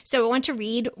 So I want to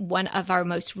read one of our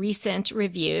most recent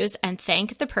reviews and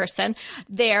thank the person.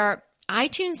 Their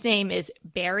iTunes name is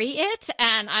Bury It,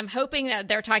 and I'm hoping that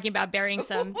they're talking about burying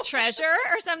some treasure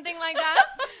or something like that.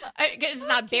 It's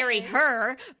not Bury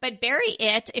Her, but Bury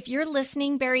It. If you're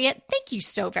listening, Bury It, thank you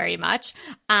so very much.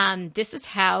 This is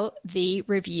how the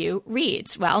review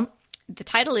reads. Well, the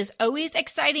title is Always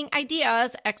Exciting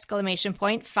Ideas, !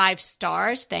 5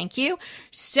 stars. Thank you.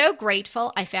 So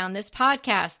grateful I found this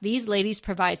podcast. These ladies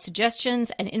provide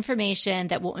suggestions and information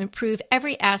that will improve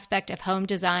every aspect of home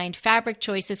design, fabric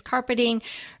choices, carpeting,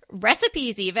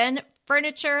 recipes even,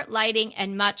 furniture, lighting,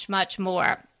 and much, much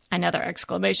more. Another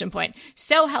exclamation point.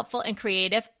 So helpful and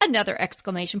creative. Another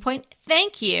exclamation point.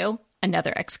 Thank you.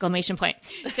 Another exclamation point.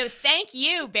 So thank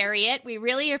you, Bury It. We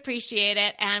really appreciate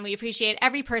it. And we appreciate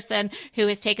every person who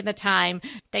has taken the time.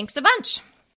 Thanks a bunch.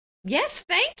 Yes,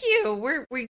 thank you.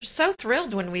 We're so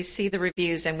thrilled when we see the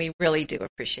reviews, and we really do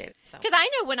appreciate it. Because I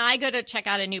know when I go to check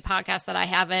out a new podcast that I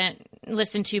haven't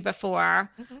listened to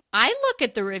before, I look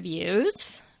at the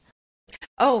reviews.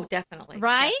 Oh, definitely.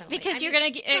 Right? Definitely. Because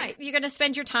you're gonna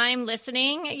spend your time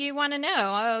listening. You want to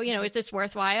know, is this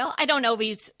worthwhile? I don't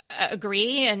always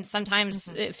agree, and sometimes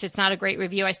if it's not a great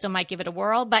review, I still might give it a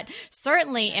whirl. But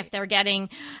certainly, if they're getting,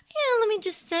 let me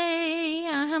just say,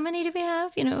 how many do we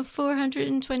have?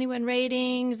 421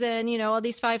 ratings, and all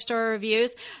these 5-star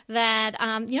reviews. That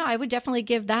I would definitely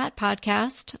give that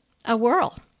podcast a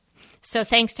whirl. So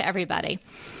thanks to everybody.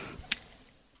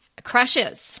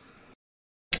 Crushes.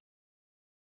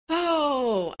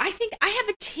 Oh, I think I have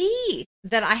a tea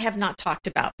that I have not talked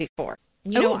about before.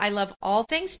 I love all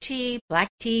things tea, black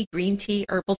tea, green tea,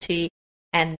 herbal tea.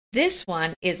 And this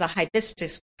one is a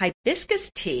hibiscus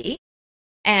tea.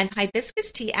 And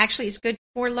hibiscus tea actually is good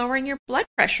for lowering your blood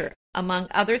pressure, among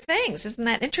other things. Isn't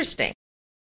that interesting?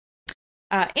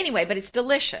 Anyway, but it's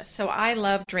delicious. So I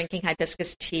love drinking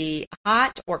hibiscus tea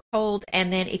hot or cold.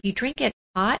 And then if you drink it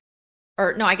hot,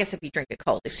 if you drink it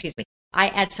cold, excuse me. I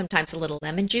add sometimes a little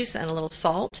lemon juice and a little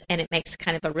salt, and it makes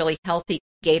kind of a really healthy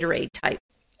Gatorade type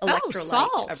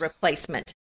electrolyte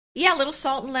replacement. Yeah, a little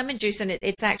salt and lemon juice, and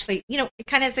it's actually, it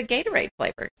kind of has a Gatorade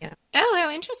flavor. Oh, how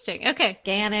interesting. Okay.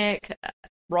 Organic,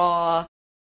 raw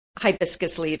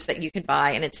hibiscus leaves that you can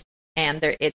buy, and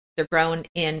they're grown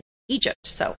in Egypt.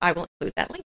 So I will include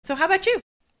that link. So how about you?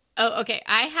 Oh, okay.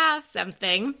 I have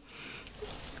something.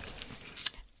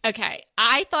 Okay.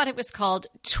 I thought it was called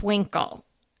Twinkle.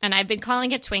 And I've been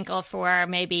calling it Twinkle for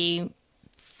maybe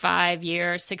 5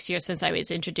 years, 6 years since I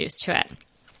was introduced to it.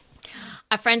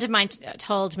 A friend of mine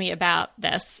told me about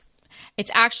this. It's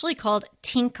actually called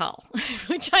Tinkle,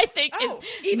 which I think is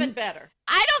even better.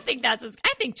 I don't think I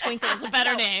think Twinkle is a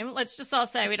better name. Let's just all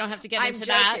say we don't have to get into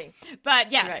that.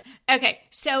 But yes. Right. Okay.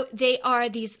 So they are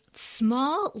these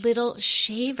small little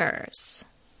shavers.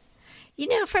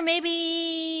 for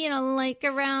maybe, like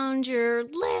around your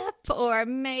lip, or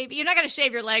maybe you're not going to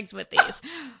shave your legs with these.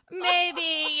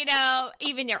 Maybe,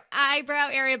 even your eyebrow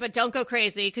area, but don't go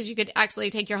crazy because you could actually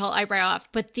take your whole eyebrow off.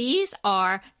 But these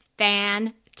are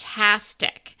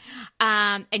fantastic.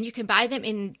 And you can buy them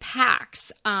in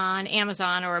packs on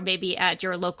Amazon or maybe at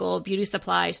your local beauty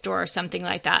supply store or something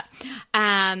like that.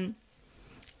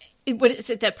 What is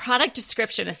it? The product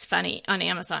description is funny on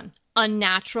Amazon.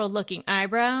 Unnatural looking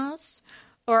eyebrows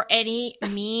or any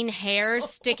mean hairs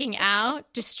sticking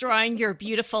out, destroying your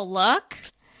beautiful look.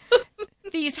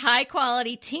 These high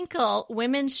quality Tinkle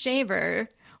women's shaver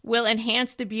will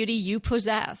enhance the beauty you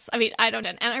possess. I mean,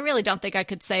 and I really don't think I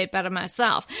could say it better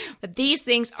myself, but these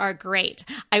things are great.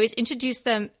 I was introduced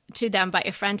to them by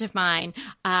a friend of mine.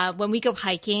 When we go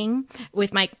hiking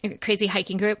with my crazy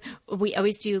hiking group, we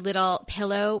always do little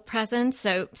pillow presents.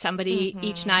 So somebody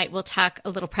each night will tuck a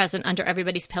little present under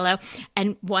everybody's pillow.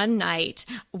 And one night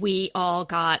we all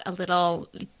got a little,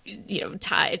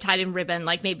 tied in ribbon,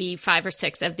 like maybe 5 or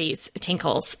 6 of these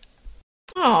Tinkles.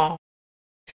 Oh.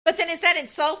 But then is that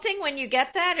insulting when you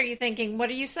get that? Or are you thinking,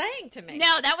 what are you saying to me?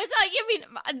 No, that was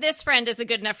this friend is a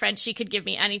good enough friend. She could give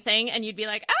me anything. And you'd be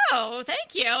like, oh,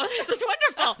 thank you. This is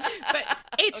wonderful. But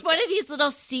it's one of these little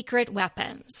secret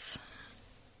weapons.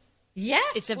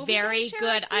 Yes. It's a very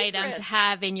good item to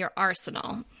have in your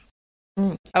arsenal.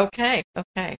 Okay.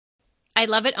 I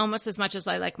love it almost as much as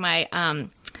I like my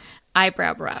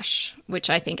eyebrow brush,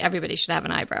 which I think everybody should have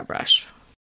an eyebrow brush.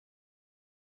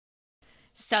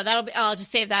 So I'll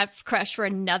just save that crush for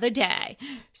another day.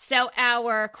 So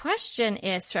our question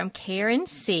is from Karen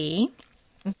C.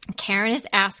 Karen is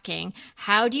asking,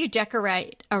 how do you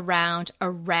decorate around a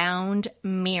round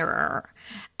mirror?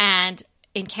 And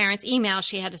in Karen's email,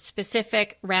 she had a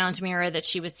specific round mirror that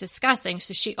she was discussing.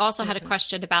 So she also had a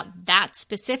question about that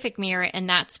specific mirror in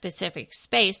that specific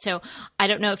space. So I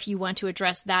don't know if you want to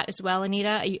address that as well,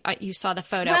 Anita. You saw the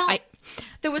photo. Well,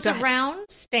 there was a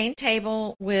round stained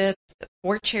table with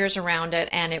 4 chairs around it,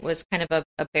 and it was kind of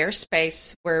a bare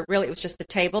space where really it was just the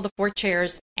table, the 4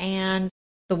 chairs, and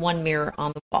the one mirror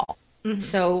on the wall.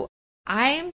 So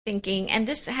I'm thinking, and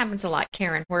this happens a lot,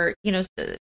 Karen, where,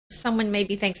 someone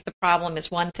maybe thinks the problem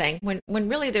is one thing when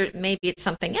really maybe it's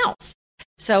something else.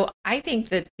 So I think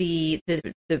that the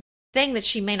thing that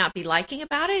she may not be liking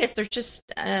about it is there's just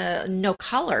no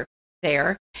color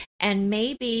there. And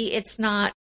maybe it's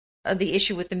not the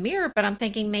issue with the mirror, but I'm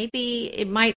thinking maybe it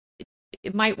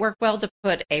might work well to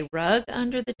put a rug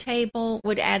under the table,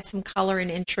 would add some color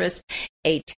and interest.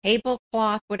 A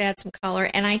tablecloth would add some color.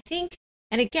 And I think,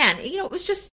 and again, it was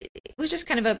just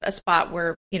kind of a spot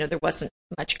where, there wasn't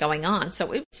much going on.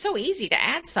 So it was so easy to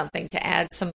add something, to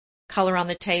add some color on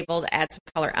the table, to add some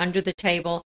color under the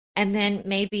table, and then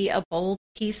maybe a bold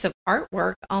piece of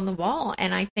artwork on the wall.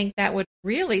 And I think that would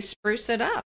really spruce it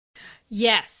up.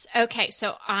 Yes. Okay.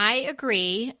 So I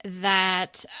agree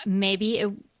that maybe it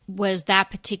was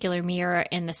that particular mirror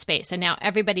in the space. And now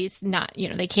everybody's not,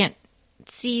 they can't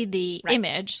see the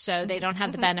image, so they don't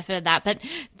have the benefit of that. But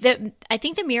I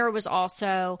think the mirror was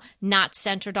also not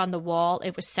centered on the wall.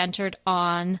 It was centered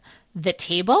on the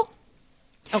table.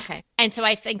 Okay. And so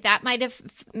I think that might have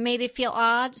made it feel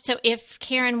odd. So if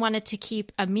Karen wanted to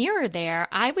keep a mirror there,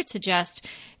 I would suggest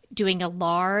doing a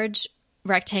large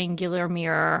rectangular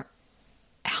mirror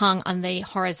hung on the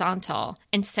horizontal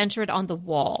and centered on the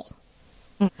wall.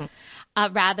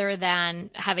 Rather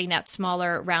than having that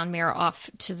smaller round mirror off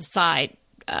to the side,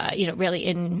 really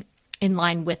in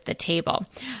line with the table.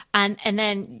 And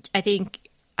then I think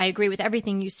I agree with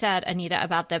everything you said, Anita,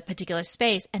 about the particular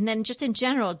space. And then just in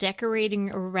general, decorating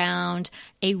around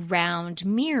a round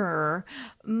mirror,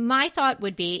 my thought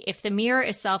would be if the mirror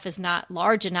itself is not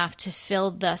large enough to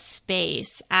fill the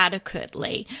space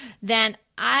adequately, then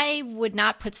I would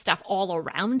not put stuff all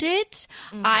around it.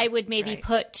 I would maybe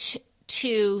put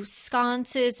 2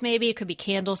 sconces, maybe it could be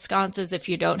candle sconces if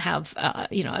you don't have,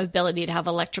 ability to have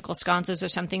electrical sconces or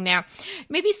something there.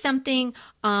 Maybe something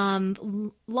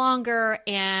longer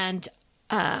and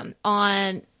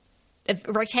on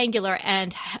rectangular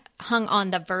and hung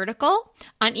on the vertical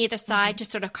on either side to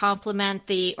sort of complement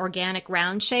the organic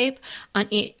round shape on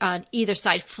either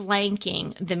side,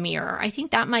 flanking the mirror. I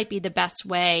think that might be the best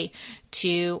way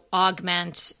to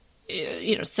augment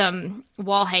some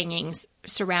wall hangings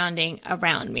surrounding a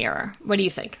round mirror. What do you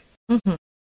think? Yeah,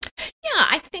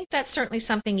 I think that's certainly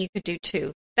something you could do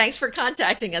too. Thanks for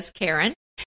contacting us, Karen.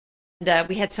 And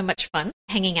we had so much fun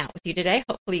hanging out with you today.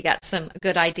 Hopefully you got some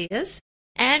good ideas.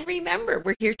 And remember,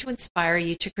 we're here to inspire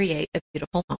you to create a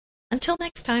beautiful home. Until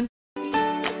next time.